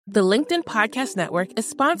The LinkedIn Podcast Network is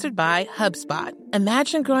sponsored by HubSpot.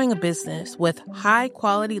 Imagine growing a business with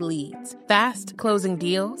high-quality leads, fast closing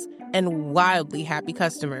deals, and wildly happy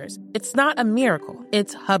customers. It's not a miracle,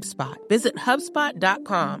 it's HubSpot. Visit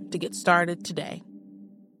HubSpot.com to get started today.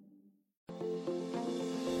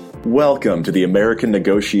 Welcome to the American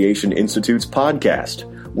Negotiation Institute's podcast,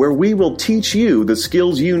 where we will teach you the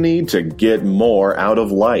skills you need to get more out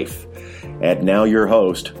of life. And now your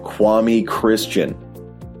host, Kwame Christian.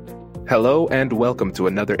 Hello and welcome to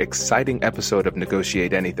another exciting episode of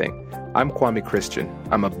Negotiate Anything. I'm Kwame Christian.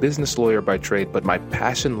 I'm a business lawyer by trade, but my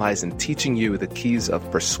passion lies in teaching you the keys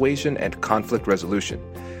of persuasion and conflict resolution.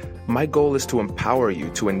 My goal is to empower you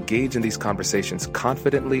to engage in these conversations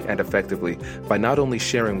confidently and effectively by not only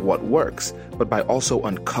sharing what works, but by also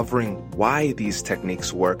uncovering why these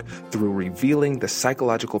techniques work through revealing the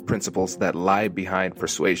psychological principles that lie behind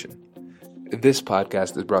persuasion. This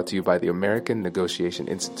podcast is brought to you by the American Negotiation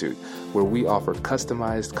Institute, where we offer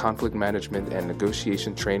customized conflict management and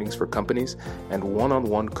negotiation trainings for companies and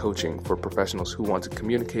one-on-one coaching for professionals who want to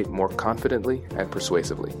communicate more confidently and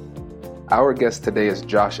persuasively. Our guest today is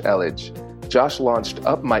Josh Elledge. Josh launched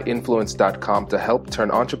UpMyInfluence.com to help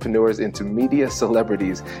turn entrepreneurs into media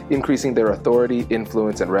celebrities, increasing their authority,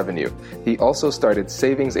 influence, and revenue. He also started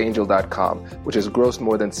SavingsAngel.com, which has grossed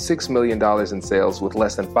more than $6 million in sales with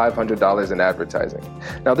less than $500 in advertising.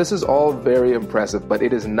 Now, this is all very impressive, but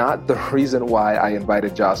it is not the reason why I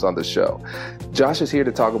invited Josh on the show. Josh is here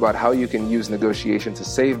to talk about how you can use negotiation to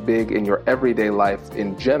save big in your everyday life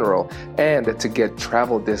in general and to get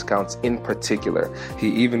travel discounts in particular. He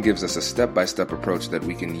even gives us a step-by-step approach that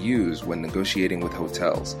we can use when negotiating with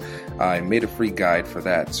hotels. I made a free guide for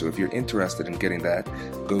that, so if you're interested in getting that,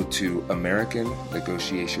 go to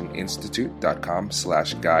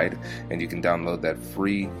AmericanNegotiationInstitute.com/guide, and you can download that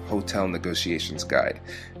free hotel negotiations guide.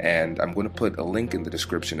 And I'm going to put a link in the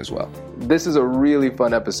description as well. This is a really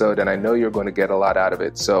fun episode, and I know you're going to get a lot out of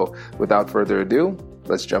it. So without further ado,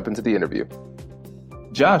 let's jump into the interview.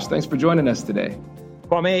 Josh, thanks for joining us today.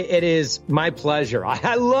 Kwame, it is my pleasure.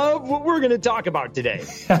 I love what we're going to talk about today.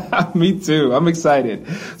 Me too. I'm excited.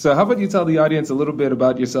 So how about you tell the audience a little bit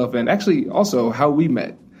about yourself and actually also how we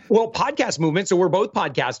met? Well, podcast movement. So we're both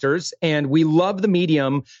podcasters and we love the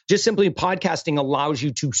medium. Just simply podcasting allows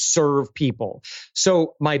you to serve people.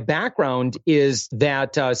 So my background is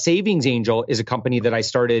that Savings Angel is a company that I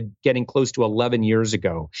started getting close to 11 years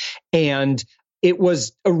ago. And it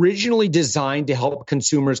was originally designed to help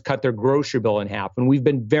consumers cut their grocery bill in half. And we've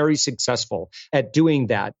been very successful at doing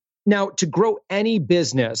that. Now, to grow any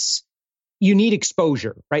business, you need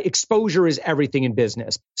exposure, right? Exposure is everything in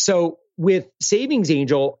business. So with Savings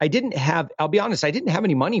Angel, I'll be honest, I didn't have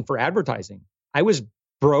any money for advertising. I was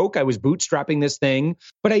broke. I was bootstrapping this thing,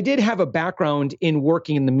 but I did have a background in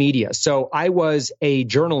working in the media. So I was a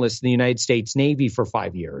journalist in the United States Navy for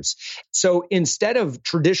 5 years. So instead of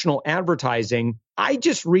traditional advertising, I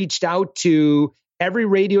just reached out to every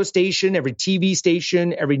radio station, every TV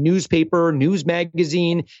station, every newspaper, news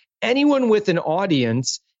magazine, anyone with an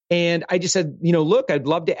audience. And I just said, look, I'd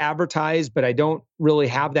love to advertise, but I don't really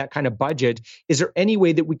have that kind of budget. Is there any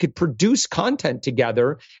way that we could produce content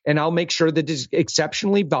together? And I'll make sure that it's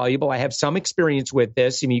exceptionally valuable. I have some experience with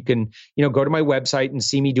this. I mean, you can, go to my website and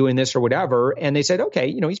see me doing this or whatever. And they said,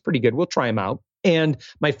 okay, he's pretty good. We'll try him out. And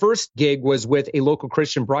my first gig was with a local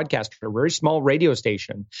Christian broadcaster, a very small radio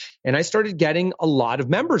station. And I started getting a lot of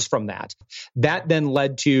members from that. That then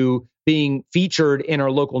led to being featured in our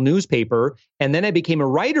local newspaper. And then I became a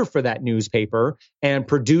writer for that newspaper and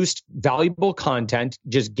produced valuable content,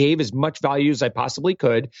 just gave as much value as I possibly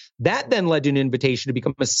could. That then led to an invitation to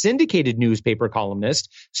become a syndicated newspaper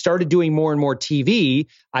columnist, started doing more and more TV.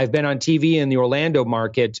 I've been on TV in the Orlando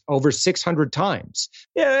market over 600 times.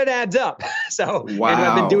 Yeah, it adds up. So wow. And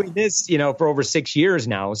I've been doing this, for over 6 years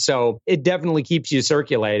now. So it definitely keeps you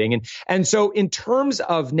circulating. And so in terms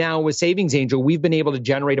of now with Savings Angel, we've been able to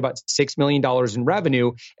generate about $6 million in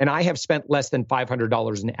revenue, and I have spent less than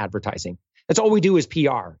 $500 in advertising. That's all we do is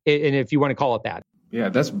PR, and if you want to call it that. Yeah,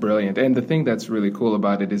 that's brilliant. And the thing that's really cool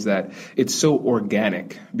about it is that it's so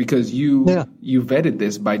organic because you vetted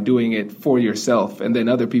this by doing it for yourself. And then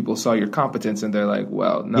other people saw your competence and they're like,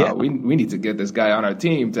 well, no, we need to get this guy on our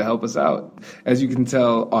team to help us out. As you can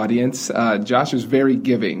tell, audience, Josh is very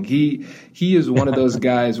giving. He is one of those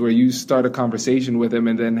guys where you start a conversation with him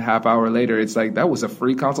and then half hour later, it's like, that was a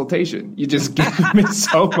free consultation. You just gave me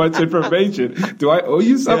so much information. Do I owe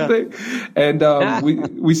you something? Yeah. And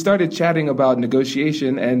we started chatting about negotiation.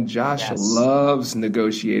 And Josh loves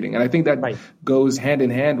negotiating. And I think that goes hand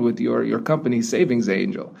in hand with your company, Savings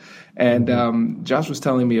Angel. And Josh was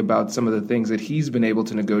telling me about some of the things that he's been able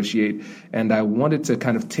to negotiate. And I wanted to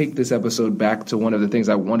kind of take this episode back to one of the things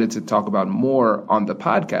I wanted to talk about more on the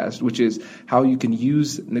podcast, which is how you can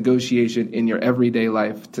use negotiation in your everyday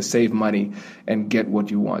life to save money and get what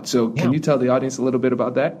you want. So can you tell the audience a little bit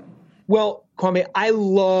about that? Well, Kwame, I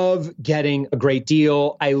love getting a great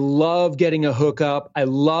deal. I love getting a hookup. I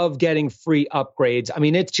love getting free upgrades. I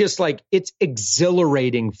mean, it's just like, it's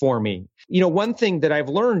exhilarating for me. You know, one thing that I've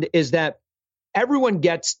learned is that everyone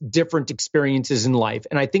gets different experiences in life.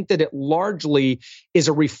 And I think that it largely is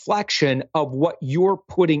a reflection of what you're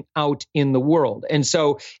putting out in the world. And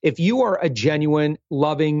so if you are a genuine,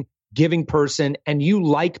 loving, giving person and you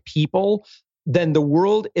like people, then the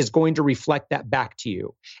world is going to reflect that back to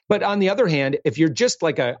you. But on the other hand, if you're just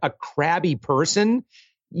like a crabby person,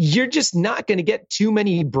 you're just not going to get too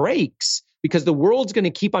many breaks because the world's going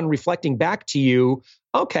to keep on reflecting back to you.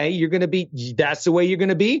 Okay, you're going to be, that's the way you're going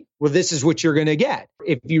to be. Well, this is what you're going to get.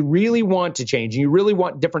 If you really want to change and you really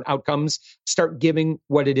want different outcomes, start giving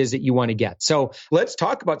what it is that you want to get. So let's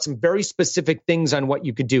talk about some very specific things on what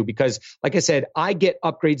you could do, because like I said, I get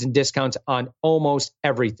upgrades and discounts on almost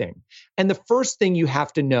everything. And the first thing you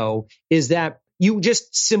have to know is that you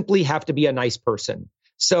just simply have to be a nice person.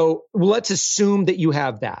 So let's assume that you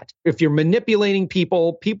have that. If you're manipulating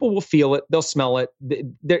people, people will feel it, they'll smell it,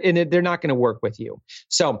 they're not going to work with you.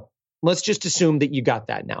 So let's just assume that you got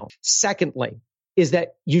that now. Secondly, is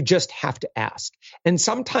that you just have to ask. And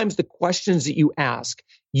sometimes the questions that you ask,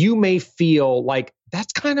 you may feel like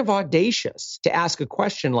that's kind of audacious to ask a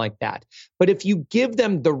question like that. But if you give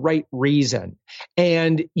them the right reason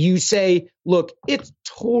and you say, look, it's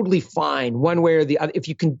totally fine one way or the other. If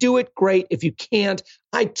you can do it, great. If you can't,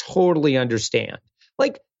 I totally understand.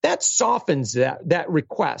 Like that softens that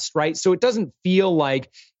request, right? So it doesn't feel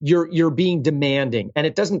like you're being demanding, and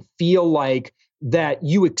it doesn't feel like that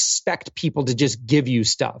you expect people to just give you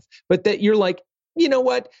stuff, but that you're like, you know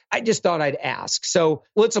what? I just thought I'd ask. So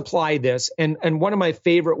let's apply this. And one of my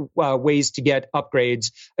favorite ways to get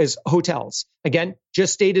upgrades is hotels. Again,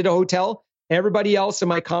 just stayed at a hotel. Everybody else in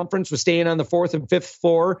my conference was staying on the 4th and 5th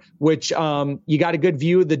floor, which you got a good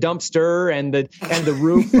view of the dumpster and the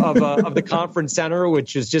roof of the conference center,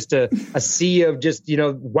 which is just a sea of just,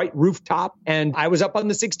 white rooftop. And I was up on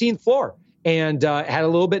the 16th floor and had a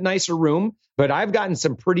little bit nicer room. But I've gotten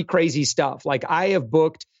some pretty crazy stuff. Like I have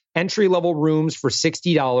booked entry-level rooms for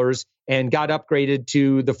 $60 and got upgraded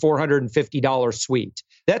to the $450 suite.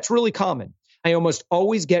 That's really common. I almost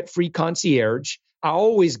always get free concierge. I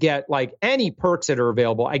always get like any perks that are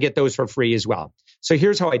available. I get those for free as well. So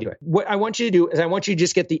here's how I do it. What I want you to do is I want you to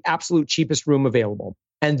just get the absolute cheapest room available.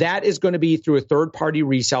 And that is going to be through a third-party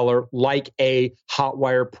reseller like a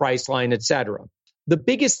Hotwire, Priceline, etc. The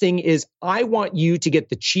biggest thing is I want you to get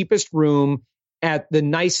the cheapest room at the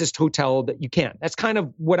nicest hotel that you can. That's kind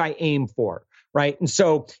of what I aim for, right? And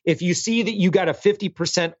so if you see that you got a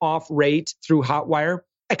 50% off rate through Hotwire,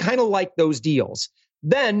 I kind of like those deals.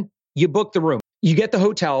 Then you book the room, you get the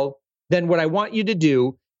hotel. Then what I want you to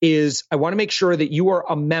do is I want to make sure that you are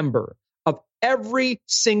a member of every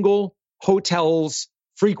single hotel's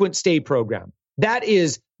frequent stay program. That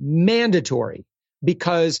is mandatory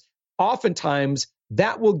because oftentimes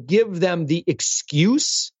that will give them the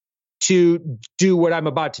excuse to do what I'm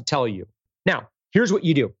about to tell you. Now, here's what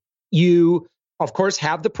you do. You, of course,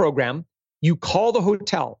 have the program. You call the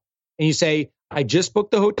hotel and you say, I just booked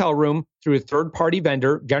the hotel room through a third-party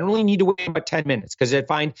vendor. Generally need to wait about 10 minutes because I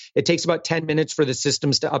find it takes about 10 minutes for the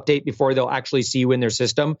systems to update before they'll actually see you in their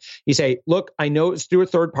system. You say, look, I know it's through a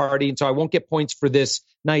third party, and so I won't get points for this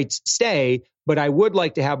night's stay, but I would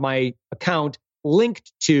like to have my account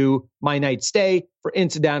linked to my night's stay for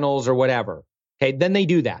incidentals or whatever. Okay, then they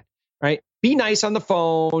do that. Right? Be nice on the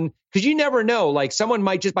phone because you never know. Like someone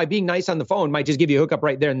might just by being nice on the phone might just give you a hookup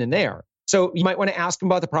right there and then there. So you might want to ask them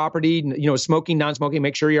about the property, smoking, non-smoking,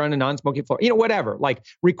 make sure you're on a non-smoking floor, whatever, like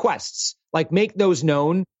requests, like make those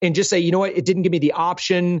known and just say, you know what, it didn't give me the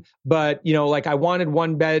option, but like I wanted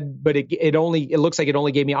one bed, but it looks like it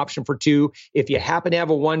only gave me option for two. If you happen to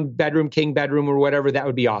have a one bedroom, king bedroom or whatever, that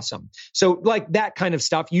would be awesome. So like that kind of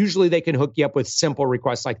stuff, usually they can hook you up with simple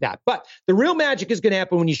requests like that. But the real magic is going to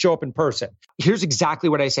happen when you show up in person. Here's exactly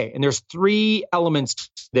what I say. And there's 3 elements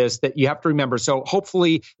to this that you have to remember. So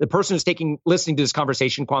hopefully the person who's listening to this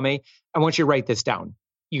conversation, Kwame, I want you to write this down.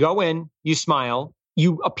 You go in, you smile,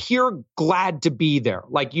 you appear glad to be there.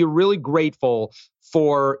 Like you're really grateful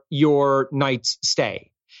for your night's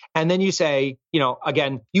stay. And then you say,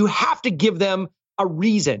 again, you have to give them a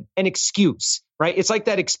reason, an excuse, right? It's like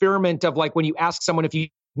that experiment of like when you ask someone if you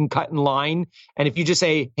can cut in line. And if you just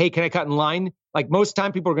say, hey, can I cut in line? Like most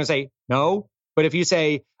time people are going to say no. But if you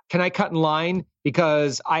say, can I cut in line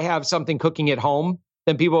because I have something cooking at home?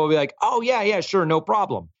 Then people will be like, oh, yeah, sure, no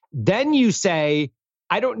problem. Then you say,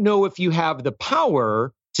 I don't know if you have the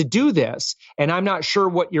power to do this, and I'm not sure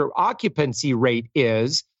what your occupancy rate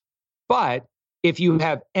is, but if you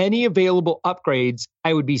have any available upgrades,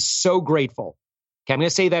 I would be so grateful. Okay, I'm going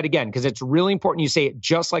to say that again because it's really important you say it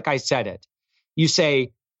just like I said it. You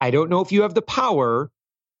say, I don't know if you have the power,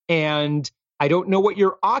 and I don't know what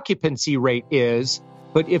your occupancy rate is,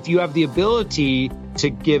 but if you have the ability to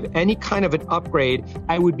give any kind of an upgrade,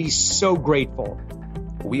 I would be so grateful.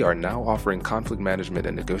 We are now offering conflict management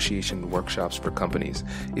and negotiation workshops for companies.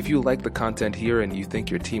 If you like the content here and you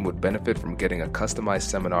think your team would benefit from getting a customized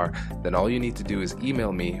seminar, then all you need to do is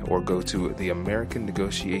email me or go to the American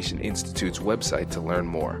Negotiation Institute's website to learn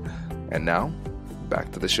more. And now,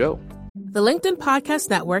 back to the show. The LinkedIn Podcast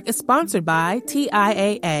Network is sponsored by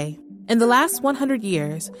TIAA. In the last 100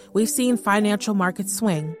 years, we've seen financial markets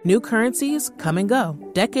swing, new currencies come and go,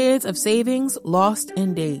 decades of savings lost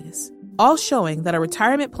in days. All showing that a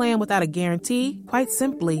retirement plan without a guarantee, quite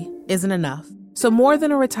simply, isn't enough. So more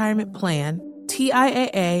than a retirement plan,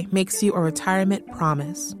 TIAA makes you a retirement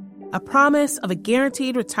promise. A promise of a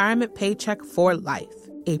guaranteed retirement paycheck for life.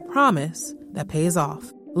 A promise that pays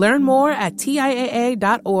off. Learn more at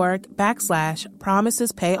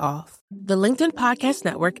TIAA.org/promisespayoff. The LinkedIn Podcast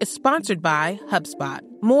Network is sponsored by HubSpot.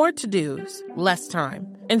 More to-dos, less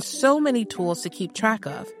time, and so many tools to keep track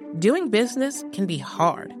of. Doing business can be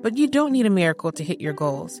hard, but you don't need a miracle to hit your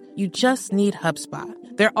goals. You just need HubSpot.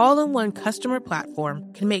 Their all-in-one customer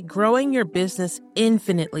platform can make growing your business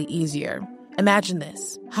infinitely easier. Imagine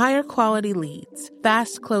this: higher quality leads,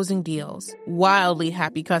 fast closing deals, wildly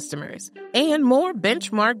happy customers, and more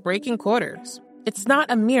benchmark breaking quarters. It's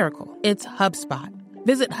not a miracle, it's HubSpot.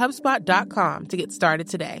 Visit HubSpot.com to get started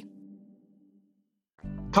today.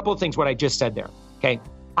 A couple of things what I just said there, okay?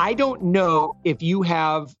 I don't know if you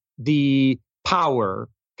have the power.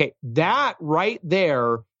 Okay, that right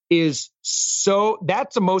there is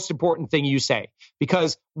that's the most important thing you say,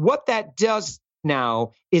 because what that does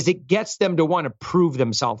now is it gets them to want to prove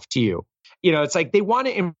themselves to you. You know, it's like they want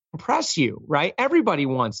to impress you, right? Everybody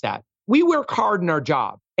wants that. We work hard in our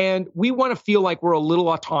job and we want to feel like we're a little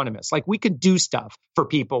autonomous, like we can do stuff for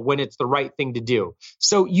people when it's the right thing to do.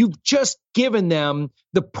 So you've just given them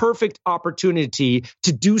the perfect opportunity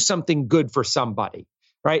to do something good for somebody,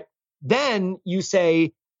 right? Then you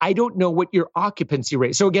say, I don't know what your occupancy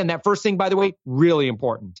rate. So again, that first thing, by the way, really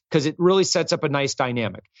important because it really sets up a nice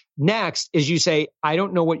dynamic. Next is you say, I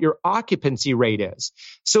don't know what your occupancy rate is.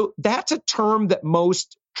 So that's a term that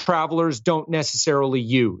most travelers don't necessarily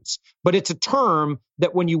use, but it's a term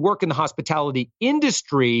that when you work in the hospitality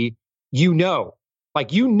industry, you know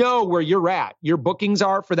where you're at, your bookings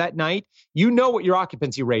are for that night, you know what your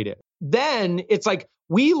occupancy rate is. Then it's like,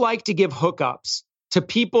 we like to give hookups to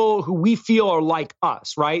people who we feel are like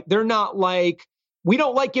us, right? They're not like, we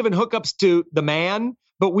don't like giving hookups to the man,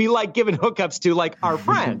 but we like giving hookups to like our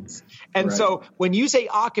friends. And right. So when you say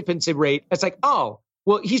occupancy rate, it's like, oh,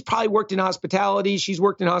 well, he's probably worked in hospitality. She's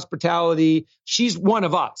worked in hospitality. She's one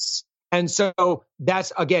of us. And so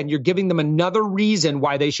that's, again, you're giving them another reason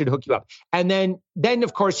why they should hook you up. And then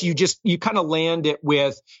of course, you kind of land it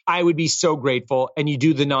with, I would be so grateful. And you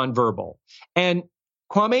do the nonverbal. And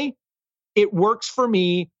Kwame, it works for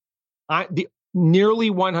me nearly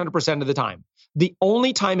 100% of the time. The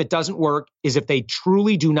only time it doesn't work is if they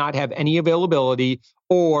truly do not have any availability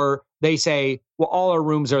or they say, well, all our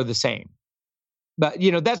rooms are the same. But,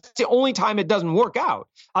 that's the only time it doesn't work out.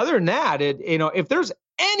 Other than that, if there's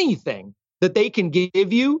anything that they can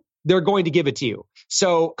give you, they're going to give it to you.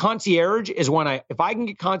 So concierge is if I can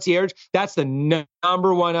get concierge, that's the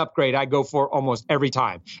number one upgrade I go for almost every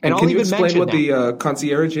time. And can you explain what the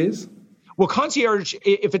concierge is? Well, concierge,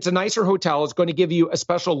 if it's a nicer hotel, it's going to give you a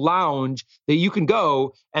special lounge that you can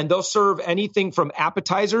go and they'll serve anything from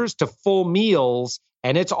appetizers to full meals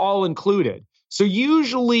and it's all included. So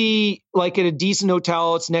usually like at a decent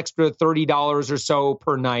hotel, it's an extra $30 or so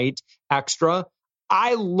per night extra.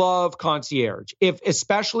 I love concierge,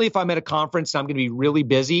 especially if I'm at a conference and I'm going to be really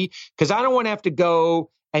busy because I don't want to have to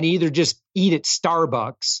go and either just eat at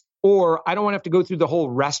Starbucks or I don't want to have to go through the whole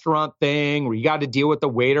restaurant thing where you got to deal with the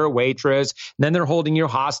waiter or waitress. And then they're holding you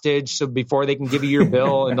hostage so before they can give you your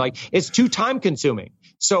bill. And it's too time consuming.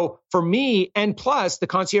 So for me, and plus the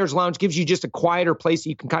concierge lounge gives you just a quieter place that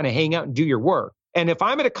you can kind of hang out and do your work. And if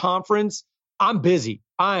I'm at a conference, I'm busy.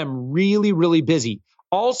 I am really, really busy.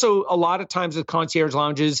 Also, a lot of times with concierge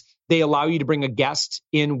lounges, they allow you to bring a guest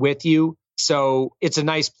in with you. So it's a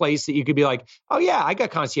nice place that you could be like, oh yeah, I got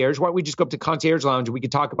concierge. Why don't we just go up to concierge lounge and we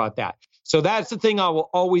could talk about that? So that's the thing I will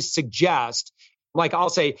always suggest. Like I'll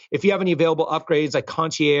say, if you have any available upgrades like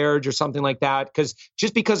concierge or something like that,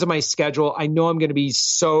 because of my schedule, I know I'm going to be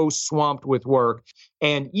so swamped with work.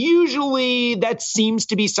 And usually that seems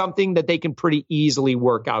to be something that they can pretty easily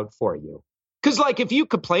work out for you. Because like if you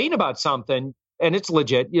complain about something and it's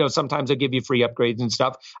legit, sometimes I'll give you free upgrades and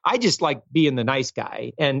stuff. I just like being the nice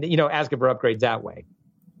guy and, asking for upgrades that way.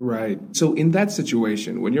 Right. So in that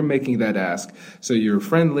situation, when you're making that ask, so you're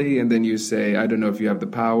friendly and then you say, I don't know if you have the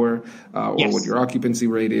power or Yes. what your occupancy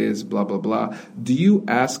rate is, blah, blah, blah. Do you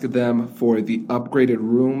ask them for the upgraded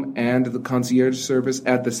room and the concierge service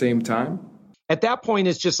at the same time? At that point,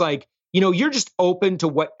 it's just like, you're just open to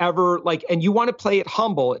whatever, and you want to play it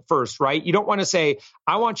humble at first, right? You don't want to say,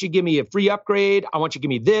 I want you to give me a free upgrade. I want you to give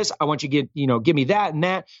me this. I want you to give me that and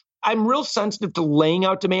that. I'm real sensitive to laying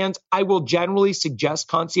out demands. I will generally suggest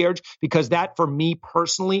concierge because that for me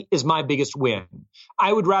personally is my biggest win.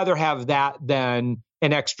 I would rather have that than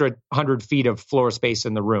an extra 100 feet of floor space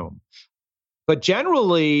in the room. But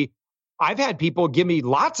generally, I've had people give me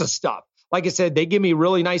lots of stuff. Like I said, they give me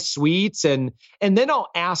really nice suites and then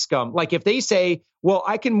I'll ask them, like if they say, well,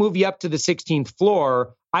 I can move you up to the 16th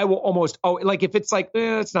floor, I will almost, if it's like,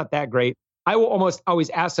 it's not that great, I will almost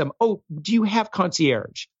always ask them, oh, do you have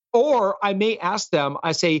concierge? Or I may ask them,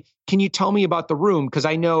 I say, can you tell me about the room? Because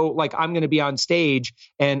I know like I'm going to be on stage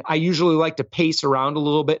and I usually like to pace around a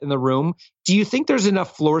little bit in the room. Do you think there's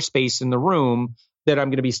enough floor space in the room that I'm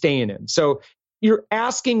going to be staying in? So you're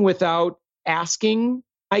asking without asking,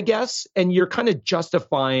 I guess, and you're kind of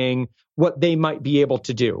justifying what they might be able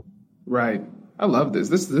to do. Right. I love this.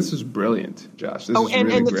 This is brilliant, Josh. This is and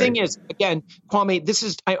really the great. thing is, again,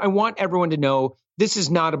 Kwame, I want everyone to know this is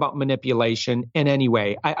not about manipulation in any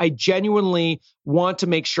way. I genuinely want to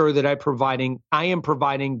make sure that I am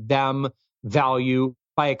providing them value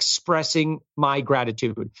by expressing my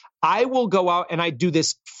gratitude. I will go out and I do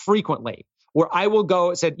this frequently where I will go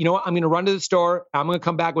and say, you know what, I'm going to run to the store. I'm going to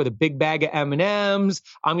come back with a big bag of M&Ms.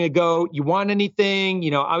 I'm going to go, you want anything?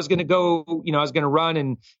 I was going to run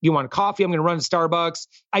and you want coffee? I'm going to run to Starbucks.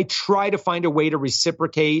 I try to find a way to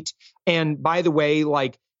reciprocate. And by the way,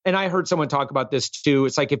 and I heard someone talk about this too.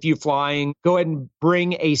 It's like if you're flying, go ahead and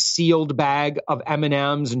bring a sealed bag of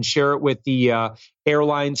M&Ms and share it with the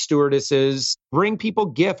airline stewardesses. Bring people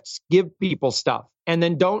gifts, give people stuff, and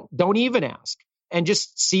then don't even ask and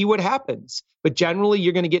just see what happens. But generally,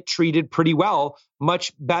 you're going to get treated pretty well,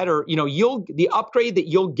 much better. The upgrade that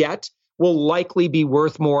you'll get will likely be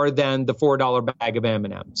worth more than the $4 bag of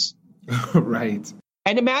M&Ms. Right.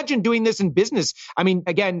 And imagine doing this in business. I mean,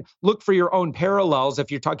 again, look for your own parallels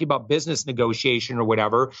if you're talking about business negotiation or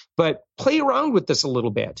whatever, but play around with this a little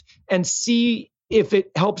bit and see if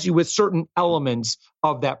it helps you with certain elements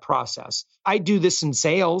of that process. I do this in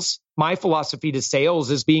sales. My philosophy to sales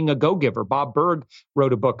is being a go-giver. Bob Berg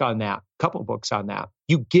wrote a book on that, a couple books on that.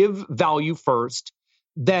 You give value first,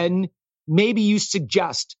 then maybe you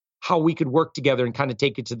suggest how we could work together and kind of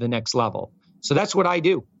take it to the next level. So that's what I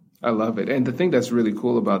do. I love it. And the thing that's really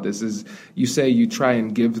cool about this is you say you try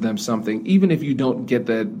and give them something, even if you don't get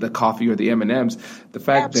the coffee or the M&Ms, the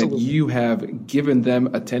fact Absolutely. that you have given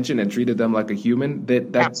them attention and treated them like a human,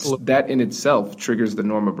 that in itself triggers the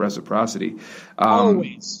norm of reciprocity.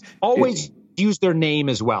 Always use their name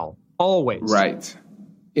as well. Always. Right.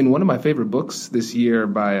 In one of my favorite books this year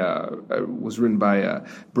was written by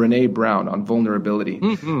Brené Brown on vulnerability,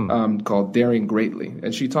 called Daring Greatly.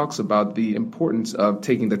 And she talks about the importance of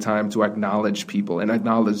taking the time to acknowledge people and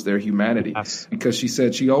acknowledge their humanity. Yes. Because she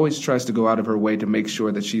said she always tries to go out of her way to make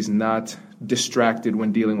sure that she's not distracted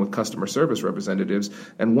when dealing with customer service representatives.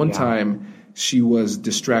 And one time she was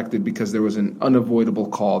distracted because there was an unavoidable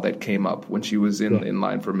call that came up when she was in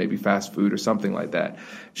line for maybe fast food or something like that.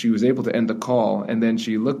 She was able to end the call, and then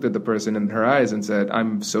she looked at the person in her eyes and said,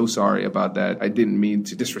 I'm so sorry about that. I didn't mean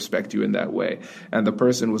to disrespect you in that way. And the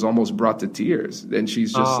person was almost brought to tears. And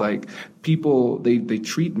she's just like, people, they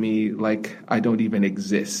treat me like I don't even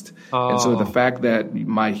exist. And so the fact that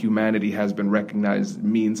my humanity has been recognized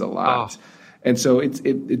means a lot. And so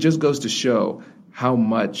it just goes to show how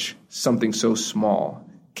much something so small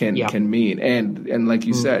can mean. And like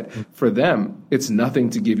you said, for them, it's nothing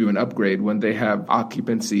to give you an upgrade when they have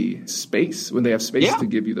occupancy space, when they have space to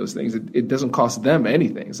give you those things. It doesn't cost them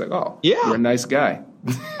anything. It's like, you're a nice guy.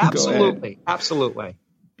 Absolutely. Absolutely.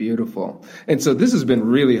 Beautiful. And so this has been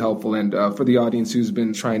really helpful. And for the audience who's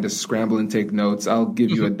been trying to scramble and take notes, I'll give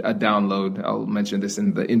you a download. I'll mention this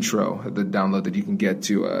in the intro, the download that you can get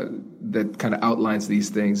to that kind of outlines these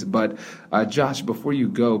things. But Josh, before you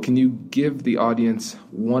go, can you give the audience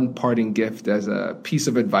one parting gift as a piece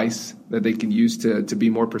of advice that they can use to be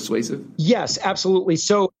more persuasive? Yes, absolutely.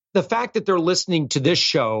 So the fact that they're listening to this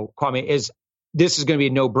show, Kwame, is this is going to be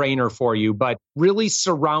a no-brainer for you, but really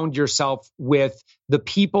surround yourself with the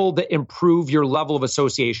people that improve your level of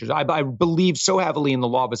association. I believe so heavily in the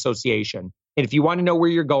law of association. And if you want to know where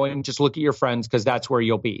you're going, just look at your friends, because that's where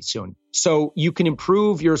you'll be soon. So you can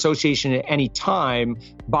improve your association at any time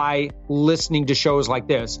by listening to shows like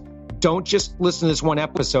this. Don't just listen to this one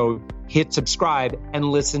episode, hit subscribe and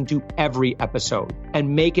listen to every episode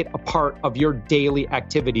and make it a part of your daily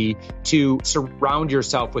activity to surround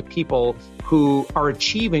yourself with people who are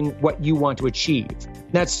achieving what you want to achieve.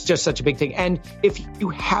 That's just such a big thing. And if you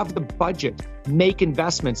have the budget, make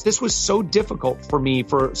investments. This was so difficult for me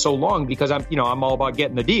for so long because I'm all about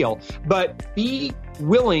getting the deal, but be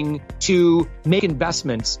willing to make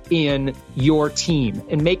investments in your team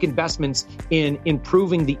and make investments in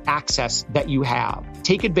improving the access that you have.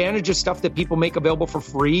 Take advantage of stuff that people make available for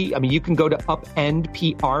free. I mean, you can go to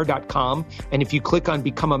upendpr.com, and if you click on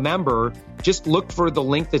become a member, just look for the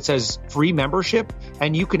link that says free membership,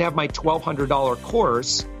 and you can have my $1,200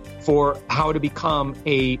 course for how to become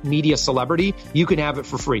a media celebrity. You can have it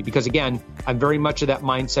for free because, again, I'm very much of that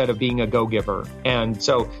mindset of being a go-giver. And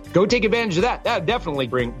so go take advantage of that. That definitely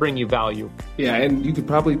bring you value. Yeah, and you could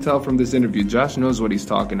probably tell from this interview, Josh knows what he's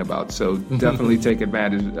talking about. So definitely take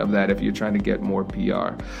advantage of that if you're trying to get more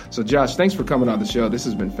PR. So Josh, thanks for coming on the show. This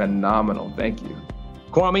has been phenomenal. Thank you.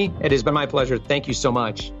 Kwame, it has been my pleasure. Thank you so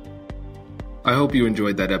much. I hope you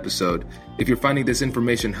enjoyed that episode. If you're finding this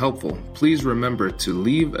information helpful, please remember to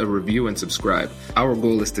leave a review and subscribe. Our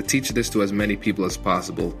goal is to teach this to as many people as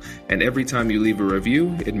possible, and every time you leave a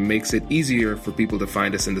review, it makes it easier for people to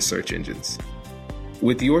find us in the search engines.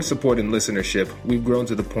 With your support and listenership, we've grown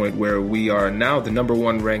to the point where we are now the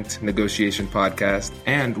 #1 ranked negotiation podcast,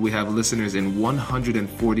 and we have listeners in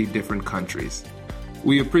 140 different countries.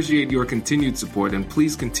 We appreciate your continued support, and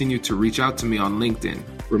please continue to reach out to me on LinkedIn.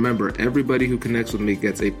 Remember, everybody who connects with me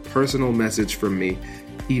gets a personal message from me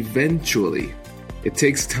eventually. It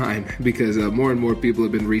takes time because more and more people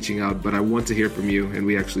have been reaching out, but I want to hear from you and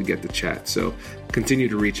we actually get to chat. So continue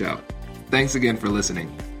to reach out. Thanks again for listening.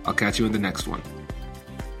 I'll catch you in the next one.